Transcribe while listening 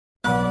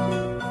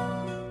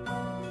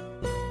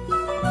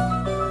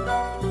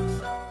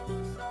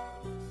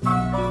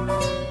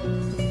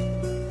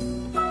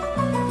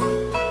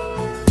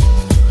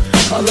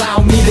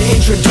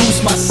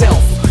introduce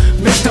myself.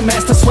 Mr.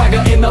 Master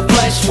Swagger in the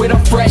flesh, with a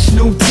fresh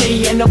new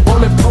tee and a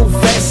bulletproof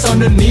vest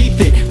underneath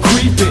it.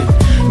 Creeping,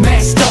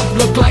 masked up,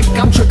 look like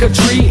I'm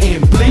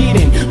trick-or-treating.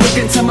 Bleeding, look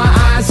into my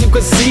eyes, you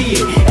can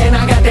see it. And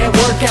I got that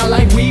workout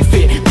like we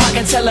fit.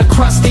 Pockets hella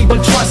crusty,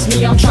 but trust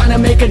me, I'm trying to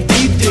make a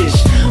deep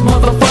dish.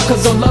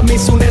 Motherfuckers will love me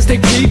soon as they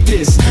peep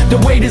this. The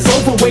weight is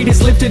over, weight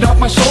is lifted off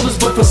my shoulders,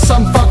 but for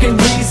some fucking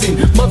reason,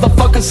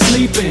 motherfuckers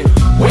sleeping.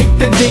 Wake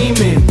the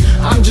demon,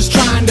 I'm just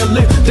trying to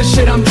live the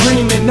shit I'm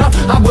dreaming of.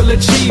 I will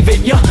achieve it,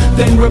 yeah,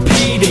 then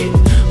repeat it.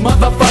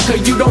 Motherfucker,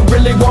 you don't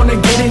really wanna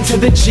get into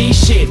the G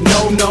shit.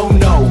 No, no,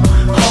 no.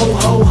 Ho,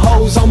 ho,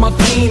 hoes on my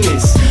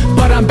penis,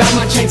 but I'm bout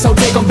my chain, so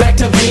take 'em back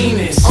to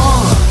Venus.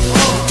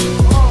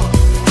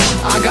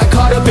 I got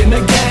caught up in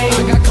the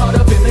game,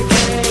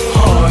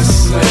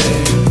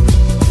 hustling,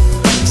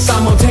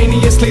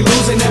 simultaneously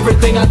losing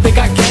everything I think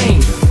I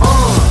gained.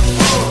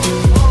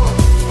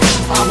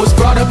 I was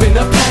brought up in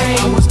the pain,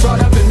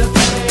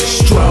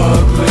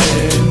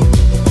 struggling,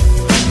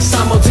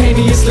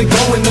 simultaneously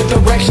going the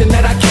direction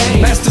that I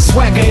came. Master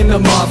Swagger in the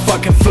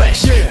motherfucking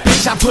flesh.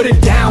 Bitch, I put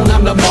it down,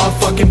 I'm the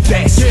motherfucking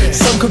best.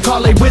 Some could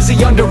call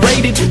A-Wizzy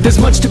underrated, there's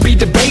much to be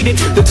debated.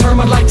 The term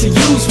I'd like to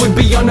use would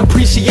be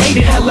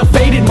unappreciated.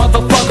 Elevated,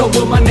 motherfucker,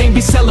 will my name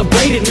be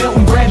celebrated?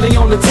 Milton Bradley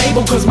on the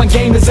table, cause my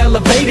game is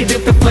elevated.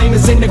 If the flame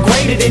is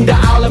integrated into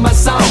all of my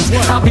songs,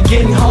 I'll be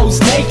getting hoes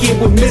naked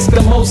with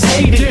Mr. Most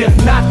Hated. If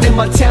not, then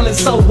my talent's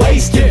so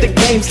wasted. The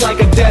game's like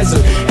a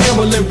desert,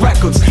 Amarillo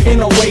Records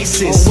in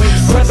Oasis.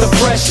 Breath of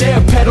fresh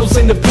air, pedals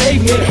in the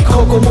pavement.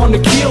 Coco on the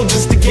kill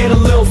just to get a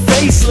little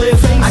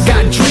facelift. I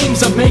got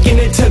dreams of making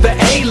it to the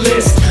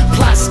A-list.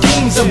 Plot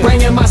schemes of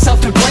bringing myself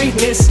to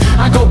greatness.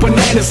 I go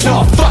bananas,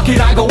 no, fuck it,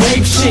 I go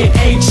ape shit.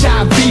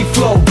 HIV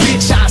flow,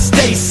 bitch, I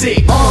stay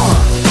sick.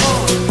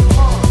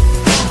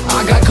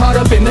 I got caught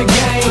up in the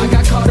game,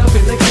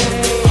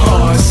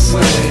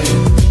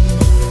 hustling,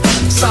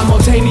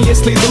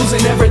 simultaneously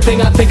losing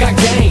everything I think I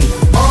gained.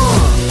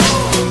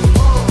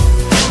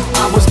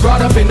 I was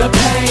brought up in the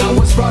pain,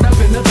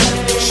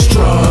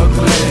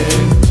 struggling,